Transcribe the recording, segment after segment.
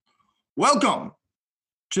Welcome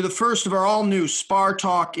to the first of our all-new Spar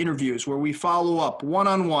Talk interviews, where we follow up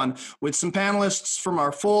one-on-one with some panelists from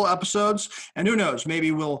our full episodes. And who knows,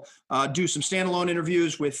 maybe we'll do some standalone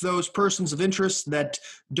interviews with those persons of interest that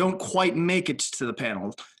don't quite make it to the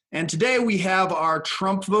panel. And today we have our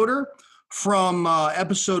Trump voter from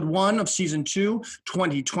episode 1 of season 2,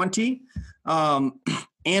 2020.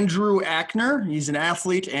 Andrew Ackner. He's an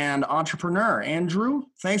athlete and entrepreneur. Andrew,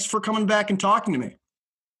 thanks for coming back and talking to me.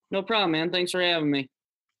 No problem, man. Thanks for having me.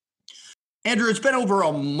 Andrew, it's been over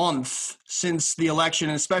a month since the election,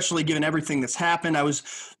 and especially given everything that's happened, I was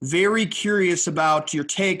very curious about your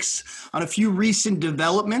takes on a few recent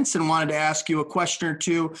developments and wanted to ask you a question or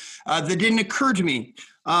two that didn't occur to me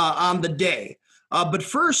on the day. But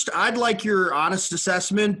first, I'd like your honest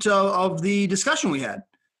assessment of the discussion we had.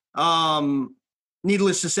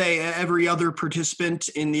 Needless to say, every other participant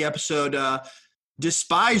in the episode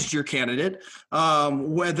despised your candidate,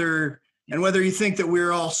 whether you think that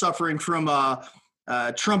we're all suffering from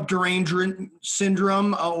Trump derangement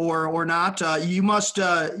syndrome or not. You must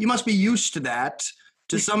be used to that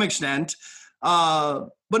to some extent.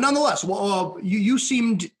 But nonetheless, you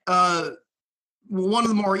seemed one of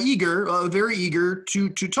the more eager, very eager to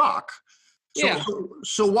talk.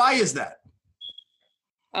 So why is that?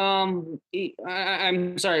 I'm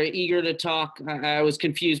sorry, eager to talk. I was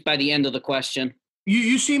confused by the end of the question.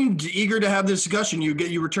 You seemed eager to have this discussion.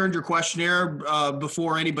 You returned your questionnaire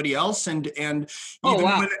before anybody else, and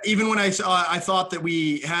even when I thought that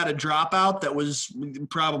we had a dropout that was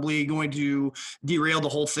probably going to derail the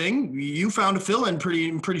whole thing, you found a fill-in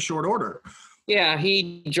in pretty short order. Yeah,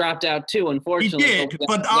 he dropped out too, unfortunately. He did,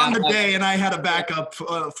 but on the day, and I had a backup,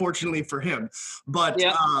 fortunately for him. But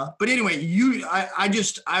anyway,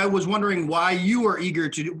 I was wondering why you were eager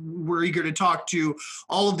to talk to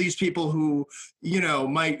all of these people who,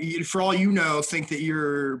 might, for all you know, think that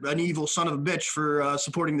you're an evil son of a bitch for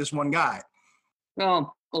supporting this one guy.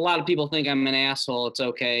 Well, a lot of people think I'm an asshole. It's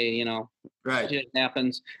okay, Right. It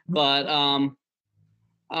happens. But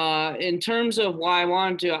in terms of why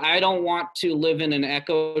I don't want to live in an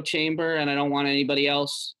echo chamber, and I don't want anybody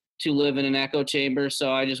else to live in an echo chamber.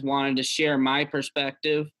 So I just wanted to share my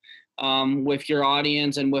perspective with your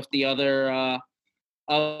audience and with the other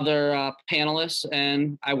panelists.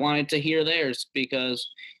 And I wanted to hear theirs because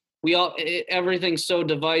everything's so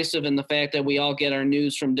divisive in the fact that we all get our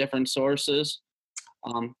news from different sources.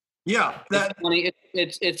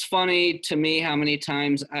 It's funny to me how many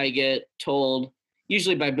times I get told,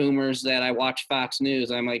 usually by boomers, that I watch Fox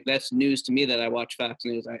News. I'm like, that's news to me that I watch Fox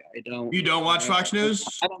News. I don't. You don't watch Fox News?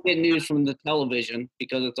 I don't get news from the television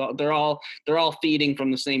because they're all feeding from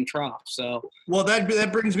the same trough. So. Well,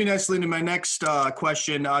 that brings me nicely into my next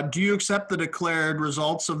question. Do you accept the declared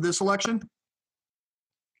results of this election?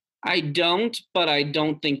 I don't, but I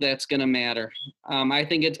don't think that's going to matter. I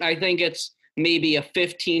think it's maybe a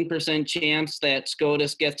 15% chance that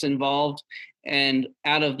SCOTUS gets involved, and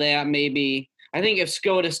out of that, I think if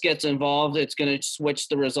SCOTUS gets involved, it's going to switch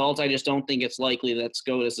the results. I just don't think it's likely that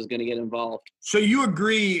SCOTUS is going to get involved. So you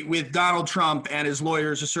agree with Donald Trump and his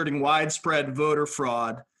lawyers asserting widespread voter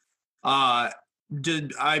fraud? As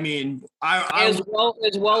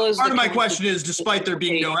well as part of my question is, despite there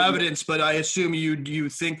being no evidence, but I assume you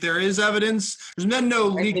think there is evidence. There's been no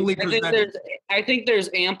legally presented. I think there's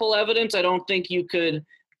ample evidence. I don't think you could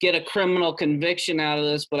get a criminal conviction out of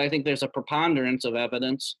this, but I think there's a preponderance of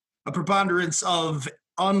evidence. A preponderance of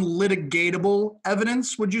unlitigatable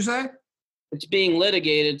evidence, would you say? It's being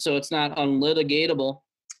litigated, so it's not unlitigatable.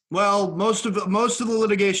 Well, most of the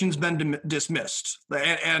litigation's been dismissed,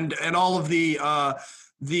 and all of the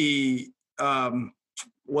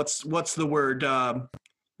what's the word?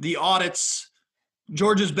 The audits.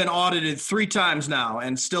 Georgia's been audited 3 times now,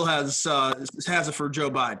 and still has it for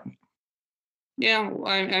Joe Biden. Yeah,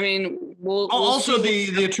 I mean, we'll also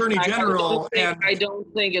the Attorney General. I don't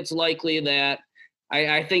think it's likely that.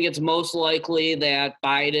 I think it's most likely that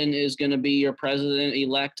Biden is going to be your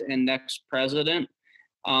president-elect and next president.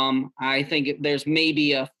 I think there's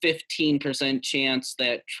maybe a 15% chance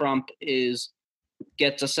that Trump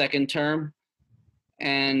gets a second term,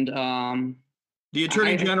 and the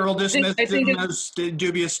Attorney General dismissed him as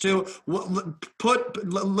dubious too.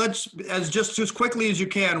 Let's just as quickly as you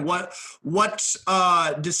can. What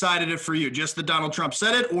decided it for you? Just that Donald Trump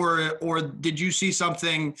said it, or did you see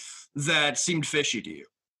something that seemed fishy to you?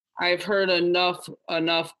 I've heard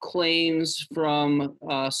enough claims from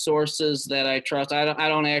sources that I trust. I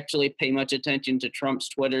don't actually pay much attention to Trump's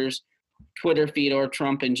Twitter feed or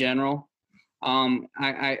Trump in general.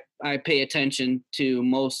 I pay attention to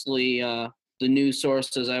mostly the news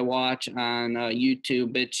sources I watch on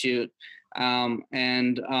YouTube, BitChute,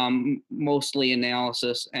 and mostly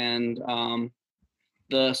analysis. And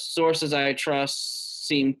the sources I trust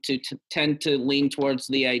seem to tend to lean towards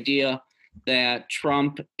the idea that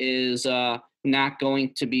Trump is not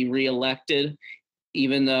going to be reelected,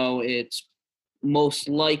 even though it's most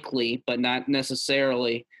likely, but not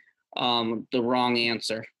necessarily, the wrong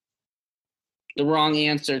answer. The wrong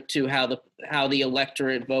answer to how the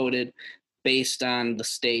electorate voted based on the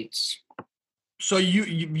states. So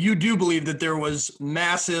you do believe that there was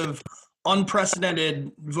massive,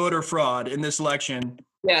 unprecedented voter fraud in this election?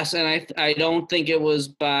 Yes, and I don't think it was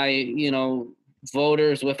by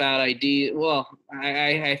voters without ID. Well,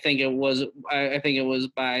 I think it was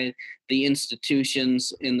by the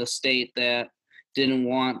institutions in the state that didn't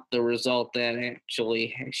want the result that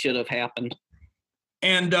actually should have happened.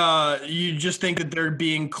 And you just think that they're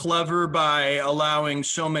being clever by allowing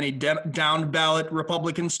so many down ballot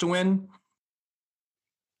Republicans to win?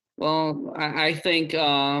 Well, I think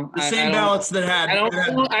The same ballots that had. I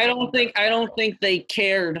don't think they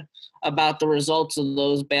cared about the results of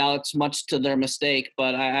those ballots, much to their mistake.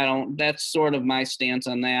 But I don't. That's sort of my stance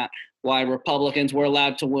on that. Why Republicans were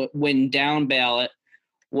allowed to win down ballot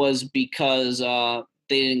was because they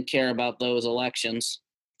didn't care about those elections.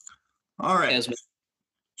 All right.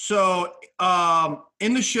 So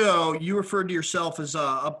in the show, you referred to yourself as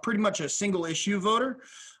a pretty much a single issue voter,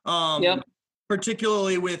 Yep.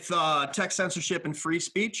 particularly with tech censorship and free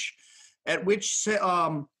speech. At which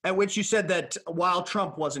you said that while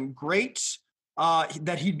Trump wasn't great,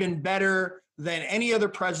 that he'd been better than any other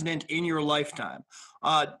president in your lifetime.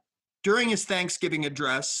 During his Thanksgiving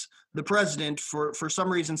address, the president, for some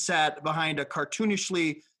reason, sat behind a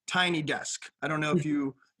cartoonishly tiny desk. I don't know if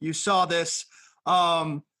you saw this.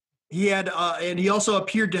 He had, and he also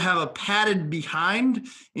appeared to have a padded behind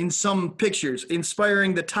in some pictures,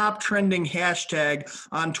 inspiring the top trending hashtag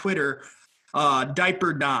on Twitter,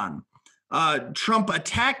 Diaper Don. Trump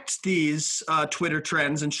attacked these Twitter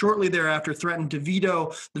trends and shortly thereafter threatened to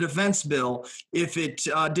veto the defense bill if it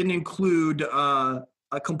didn't include a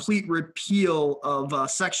complete repeal of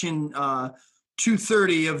Section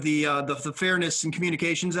 230 of the Fairness and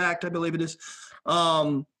Communications Act, I believe it is.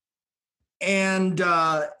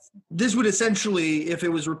 This would essentially, if it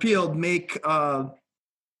was repealed, make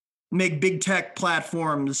big tech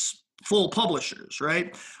platforms full publishers,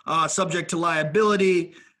 right? Subject to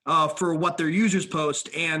liability for what their users post,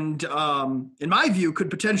 and in my view, could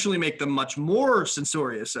potentially make them much more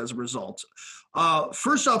censorious as a result.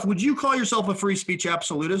 First off, would you call yourself a free speech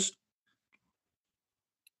absolutist?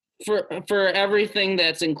 For everything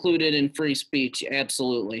that's included in free speech,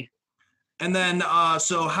 absolutely. And then,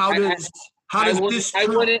 so how does this?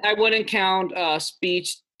 I wouldn't count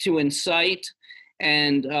speech to incite,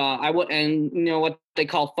 and what they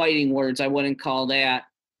call fighting words. I wouldn't call that,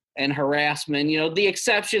 and harassment. The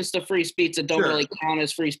exceptions to free speech that don't really count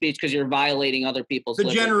as free speech because you're violating other people's. The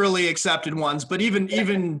generally accepted ones, but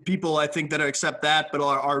even people I think that accept that, but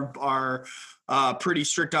are pretty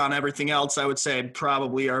strict on everything else, I would say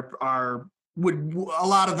probably would a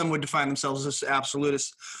lot of them would define themselves as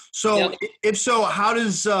absolutists. So if so, how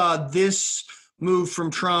does this move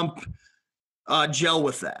from Trump gel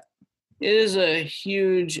with that? It is a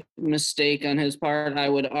huge mistake on his part. I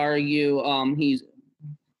would argue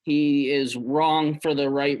he is wrong for the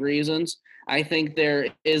right reasons. I think there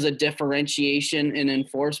is a differentiation in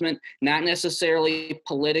enforcement, not necessarily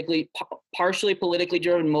partially politically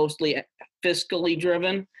driven, mostly fiscally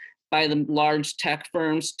driven by the large tech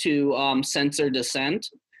firms to censor dissent.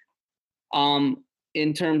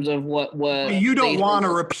 In terms of what you don't want a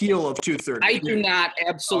repeal of 230. I do not,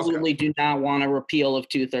 absolutely do not want a repeal of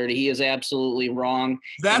 230. He is absolutely wrong.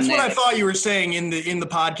 That's what I thought you were saying in the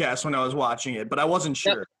podcast when I was watching it, but I wasn't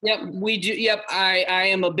sure. Yep, we do. Yep, I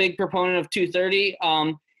am a big proponent of 230.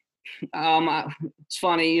 It's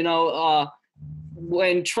funny,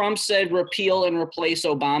 when Trump said repeal and replace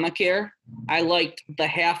Obamacare, I liked the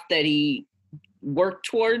half that he worked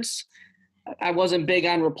towards. I wasn't big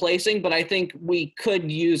on replacing, but I think we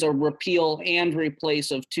could use a repeal and replace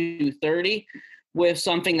of 230 with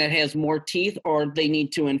something that has more teeth, or they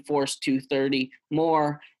need to enforce 230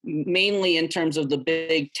 more, mainly in terms of the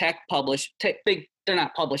big tech they're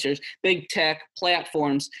not publishers, big tech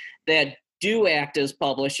platforms that do act as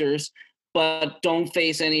publishers, but don't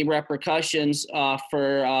face any repercussions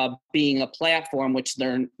for being a platform, which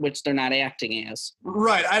they're not acting as.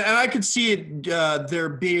 Right, and I could see it there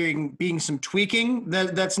being some tweaking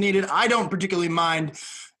that's needed. I don't particularly mind,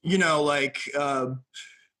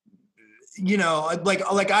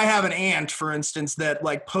 like I have an aunt, for instance, that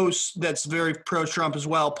like posts, that's very pro Trump as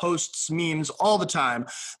well, posts memes all the time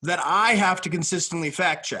that I have to consistently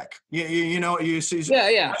fact check. You see,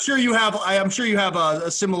 Yeah. I'm sure you have a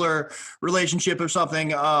similar relationship or something,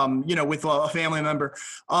 with a family member.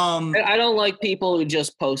 I don't like people who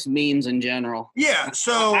just post memes in general. Yeah.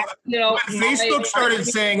 So when Facebook started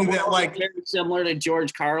saying that, like, very similar to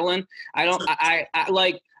George Carlin, I don't.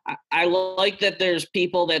 I like that there's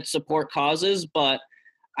people that support causes, but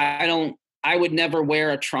I don't. I would never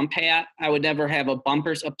wear a Trump hat. I would never have a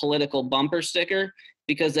political bumper sticker,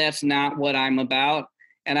 because that's not what I'm about.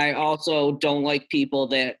 And I also don't like people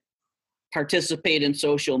that participate in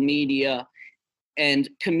social media and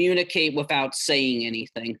communicate without saying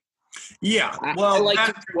anything. yeah, I well, like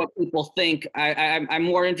to know what people think. I'm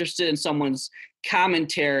more interested in someone's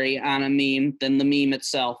commentary on a meme than the meme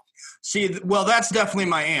itself. see, well, that's definitely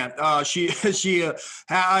my aunt. I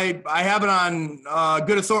have it on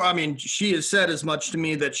good authority. I mean, she has said as much to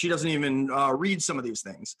me that she doesn't even read some of these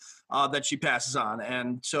things that she passes on,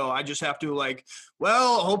 and so I just have to, like,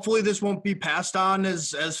 well, hopefully this won't be passed on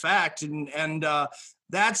as fact, and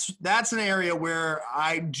that's an area where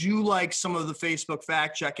I do like some of the Facebook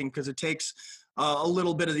fact checking, because it takes a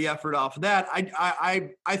little bit of the effort off of that.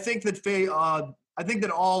 I think that I think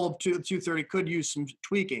that all of 230 could use some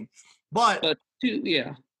tweaking, but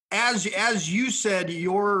Yeah, as you said,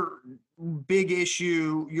 your big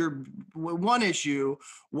issue, your one issue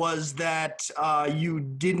was that you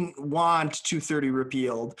didn't want 230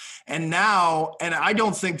 repealed, and I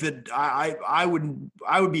don't think that I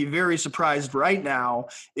would be very surprised right now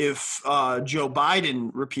if Joe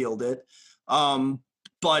Biden repealed it,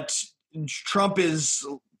 but Trump is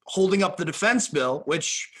holding up the defense bill,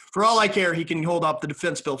 which, for all I care, he can hold up the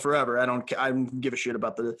defense bill forever. I don't give a shit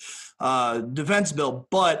about the defense bill,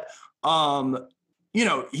 but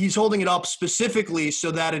he's holding it up specifically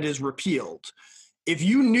so that it is repealed. If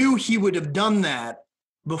you knew he would have done that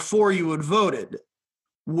before you had voted,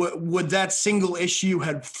 would that single issue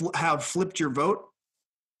have flipped your vote?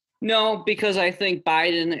 no, because I think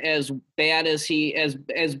Biden, as bad as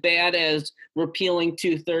repealing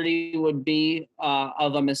 230 would be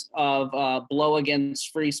of a blow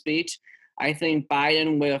against free speech, I think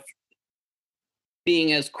Biden, with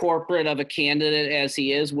being as corporate of a candidate as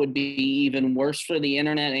he is, would be even worse for the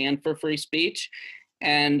internet and for free speech.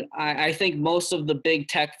 And I think most of the big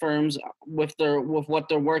tech firms, with what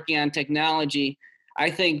they're working on technology,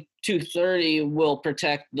 I think 230 will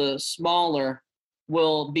protect the smaller,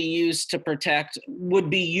 would be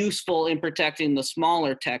useful in protecting the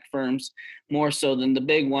smaller tech firms more so than the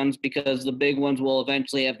big ones, because the big ones will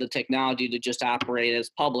eventually have the technology to just operate as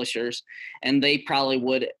publishers, and they probably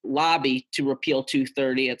would lobby to repeal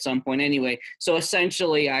 230 at some point anyway. So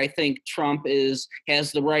essentially, I think Trump has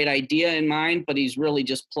the right idea in mind, but he's really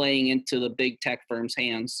just playing into the big tech firms'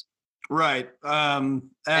 hands. Right. And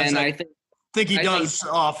I think he does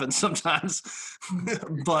often sometimes,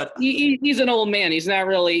 but he's an old man. He's not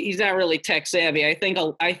really tech savvy. I think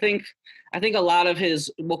a lot of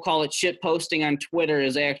his, we'll call it, shit posting on Twitter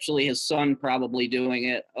is actually his son probably doing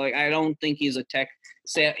it. Like, I don't think he's as tech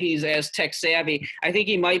savvy. I think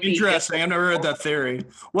he might be. Interesting. I've never heard that theory.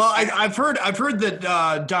 Well, I've heard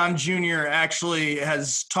that Don Jr. actually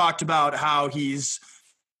has talked about how he's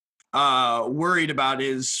worried about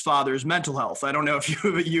his father's mental health. I don't know if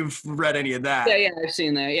you've read any of that. Yeah, I've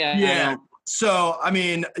seen that. Yeah. So, I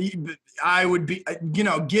mean, I would be, I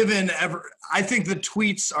think the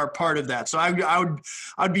tweets are part of that. So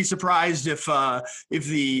I'd be surprised if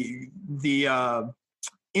the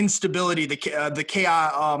instability, the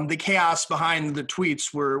chaos behind the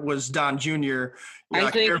tweets was Don Jr. I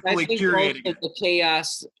think curating most of the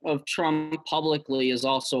chaos of Trump publicly is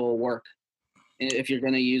also a work. If you're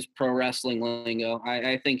going to use pro wrestling lingo,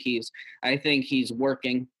 I think he's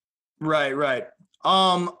working. Right.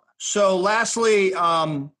 So lastly,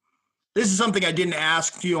 this is something I didn't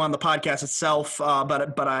ask you on the podcast itself,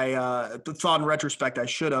 but I thought in retrospect I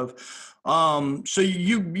should have. So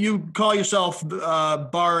you call yourself,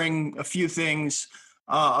 barring a few things,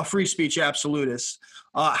 a free speech absolutist.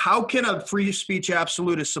 How can a free speech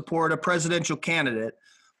absolutist support a presidential candidate?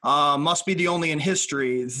 Must be the only in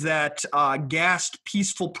history that gassed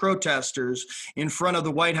peaceful protesters in front of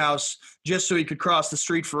the White House just so he could cross the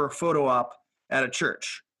street for a photo op at a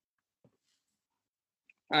church.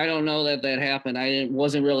 I don't know that happened.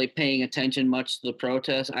 Wasn't really paying attention much to the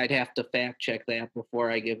protest. I'd have to fact check that before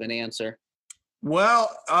I give an answer.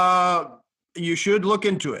 Well, you should look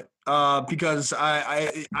into it. Because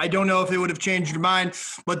I don't know if it would have changed your mind,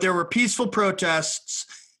 but there were peaceful protests.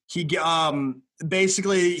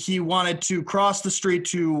 Basically he wanted to cross the street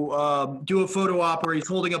to do a photo op where he's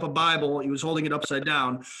holding up a Bible. He was holding it upside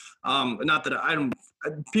down. Not that I don't.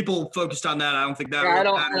 People focused on that. I don't think that Yeah, really I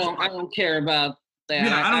don't, I matters. don't, I don't care about that.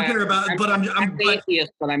 Yeah, I don't care about it, but I'm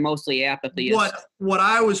atheist, but I'm mostly apatheist. what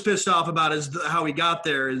I was pissed off about is how he got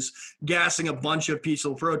there is gassing a bunch of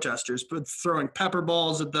peaceful protesters, but throwing pepper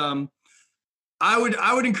balls at them. I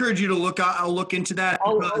would encourage you to look into that.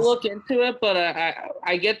 I'll look into it, but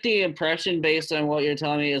I get the impression based on what you're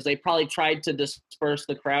telling me is they probably tried to disperse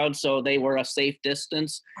the crowd so they were a safe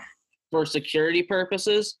distance for security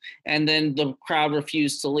purposes, and then the crowd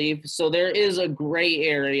refused to leave. So there is a gray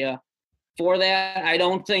area for that. I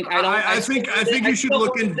think you should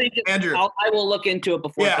look in, Andrew. I will look into it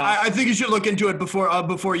before. Yeah, I think you should look into it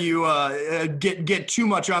before you get too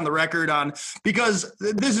much on the record on, because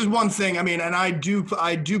this is one thing. I mean, and I do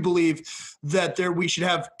believe that we should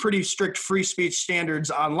have pretty strict free speech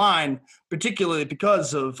standards online, particularly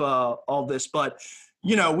because of all this. But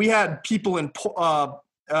we had people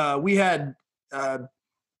we had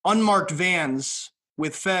unmarked vans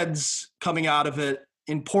with feds coming out of it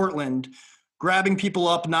in Portland, grabbing people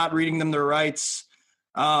up, not reading them their rights,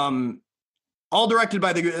 all directed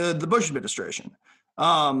by the Bush administration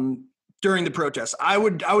during the protests. I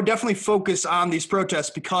would definitely focus on these protests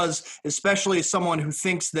because, especially as someone who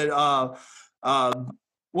thinks that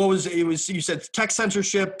you said tech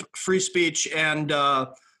censorship, free speech, and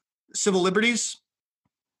civil liberties.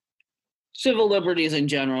 Civil liberties in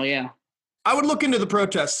general, yeah. I would look into the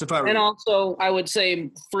protests if I were. And also, I would say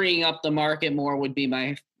freeing up the market more would be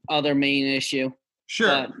my other main issue.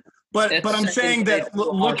 Sure, but I'm saying that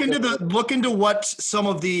look into what some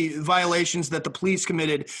of the violations that the police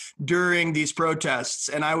committed during these protests,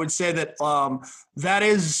 and I would say that that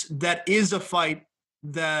is a fight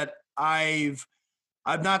that I've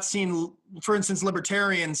not seen, for instance,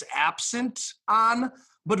 libertarians absent on,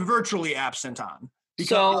 but virtually absent on.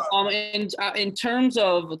 So, in terms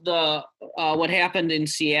of the what happened in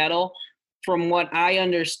Seattle, from what I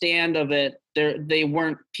understand of it, they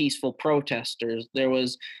weren't peaceful protesters. There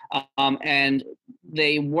was, and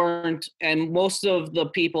they weren't, and most of the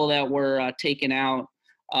people that were taken out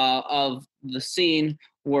of the scene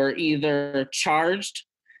were either charged,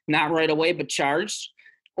 not right away, but charged,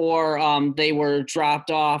 or they were dropped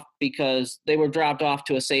off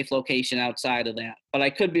to a safe location outside of that. But I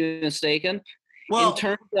could be mistaken. Well,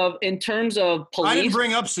 in terms of police, I didn't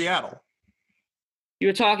bring up Seattle. You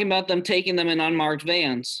were talking about them taking them in unmarked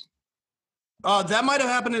vans. That might have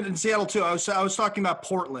happened in Seattle too. I was talking about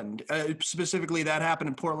Portland specifically. That happened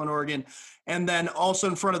in Portland, Oregon, and then also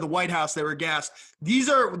in front of the White House they were gassed. These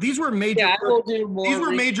were major. Yeah, these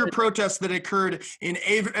were major protests that occurred in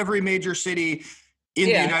every major city in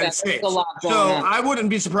the United States. So I wouldn't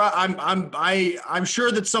be surprised. I'm sure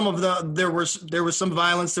that some of there was some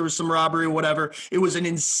violence, there was some robbery, whatever. It was an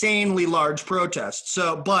insanely large protest.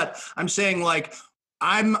 So, but I'm saying like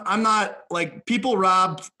I'm not like people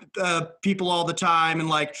rob people all the time and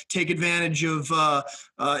like take advantage of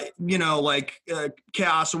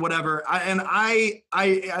chaos or whatever. I'm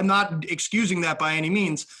not excusing that by any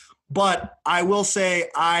means, but I will say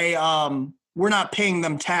we're not paying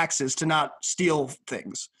them taxes to not steal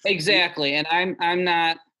things. Exactly, and I'm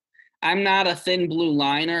not a thin blue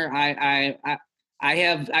liner. I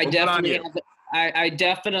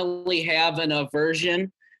definitely have an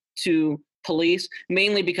aversion to police,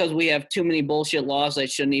 mainly because we have too many bullshit laws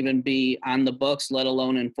that shouldn't even be on the books, let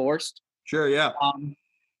alone enforced. Sure, yeah.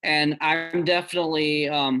 And I'm definitely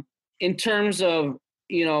in terms of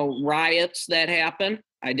riots that happen,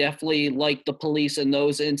 I definitely like the police in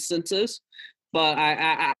those instances. But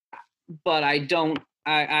I'm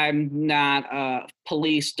not a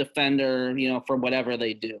police defender, for whatever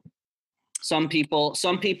they do. Some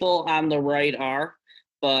people on the right are,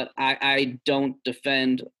 but I don't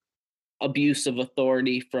defend abuse of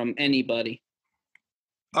authority from anybody.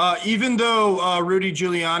 Even though Rudy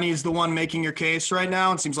Giuliani is the one making your case right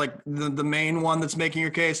now, it seems like the main one that's making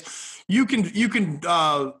your case, you can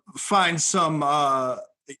find some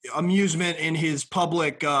amusement in his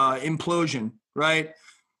public implosion. Right,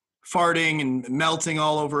 farting and melting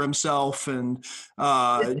all over himself, and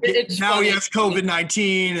now he has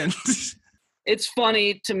COVID-19, and it's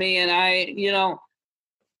funny to me. And I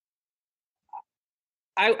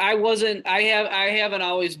haven't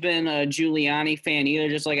always been a Giuliani fan either,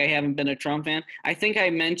 just like I haven't been a Trump fan. I think I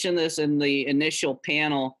mentioned this in the initial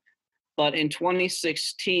panel, but in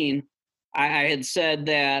 2016, I had said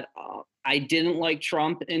that I didn't like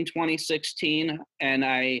Trump in 2016, and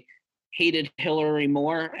I hated Hillary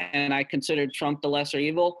more, and I considered Trump the lesser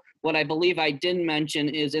evil. What I believe I didn't mention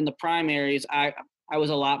is in the primaries, I I was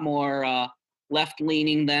a lot more left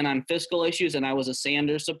leaning then on fiscal issues, and I was a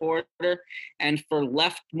Sanders supporter. And for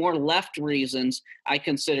more left reasons, I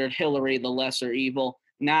considered Hillary the lesser evil,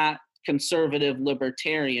 not conservative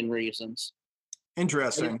libertarian reasons.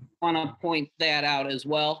 Interesting. I want to point that out as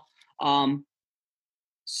well.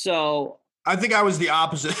 So I think I was the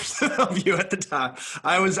opposite of you at the time.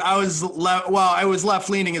 I was left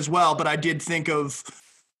leaning as well, but I did think of,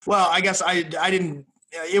 well, I guess I didn't.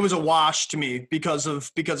 It was a wash to me because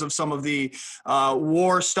of some of the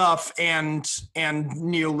war stuff and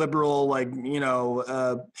neoliberal, like,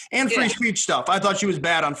 and free speech stuff. I thought she was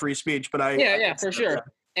bad on free speech, but yeah, for sure.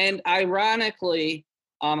 And ironically,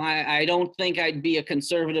 I don't think I'd be a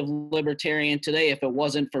conservative libertarian today if it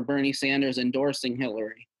wasn't for Bernie Sanders endorsing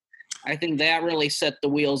Hillary. I think that really set the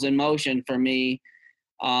wheels in motion for me.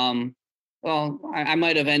 Well, I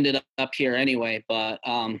might have ended up here anyway, but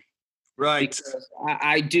right.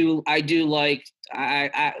 I do like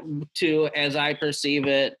as I perceive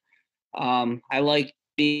it. I like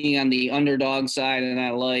being on the underdog side, and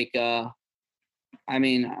I like.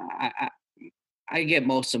 I get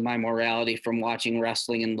most of my morality from watching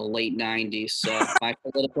wrestling in the late '90s. So my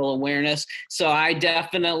political awareness. So I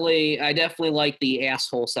definitely like the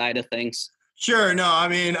asshole side of things. Sure. No, I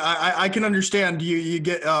mean, I can understand you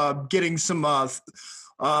getting some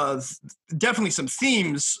definitely some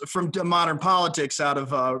themes from modern politics out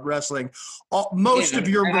of wrestling. Most of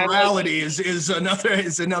your morality is another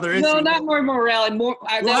issue. No, not more morality.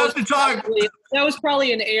 That was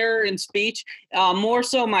probably an error in speech. More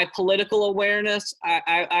so my political awareness.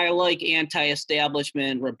 I like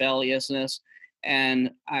anti-establishment rebelliousness,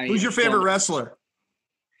 and Who's your favorite wrestler?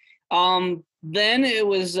 Then it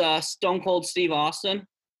was Stone Cold Steve Austin.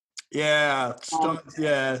 Yeah,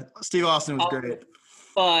 Steve Austin was great.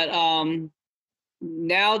 But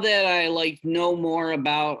now that I know more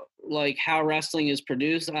about how wrestling is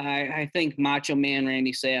produced, I think Macho Man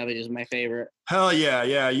Randy Savage is my favorite. Hell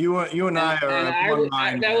yeah. You and I are one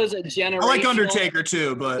mind. That was a generational. I like Undertaker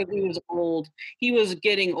too, but he was old. He was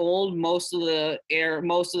getting old most of the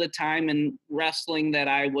time in wrestling that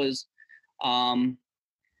I was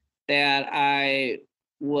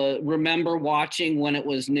remember watching when it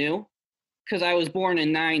was new. Because I was born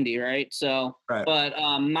in '90, right? So, right. But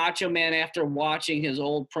Macho Man, after watching his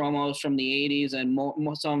old promos from the '80s and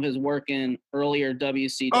some of his work in earlier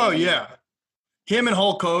WCW. Oh yeah, him and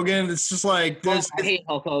Hulk Hogan. It's just like I hate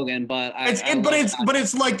Hulk Hogan, but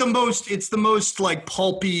it's like the most like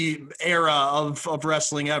pulpy era of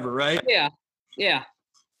wrestling ever, right? Yeah.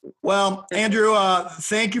 Well, Andrew,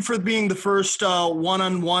 thank you for being the first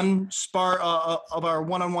one-on-one of our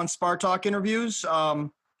one-on-one Spar Talk interviews.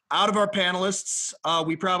 Out of our panelists,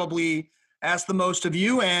 we probably asked the most of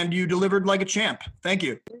you, and you delivered like a champ. Thank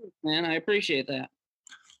you. Man, I appreciate that.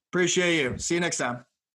 Appreciate you. See you next time.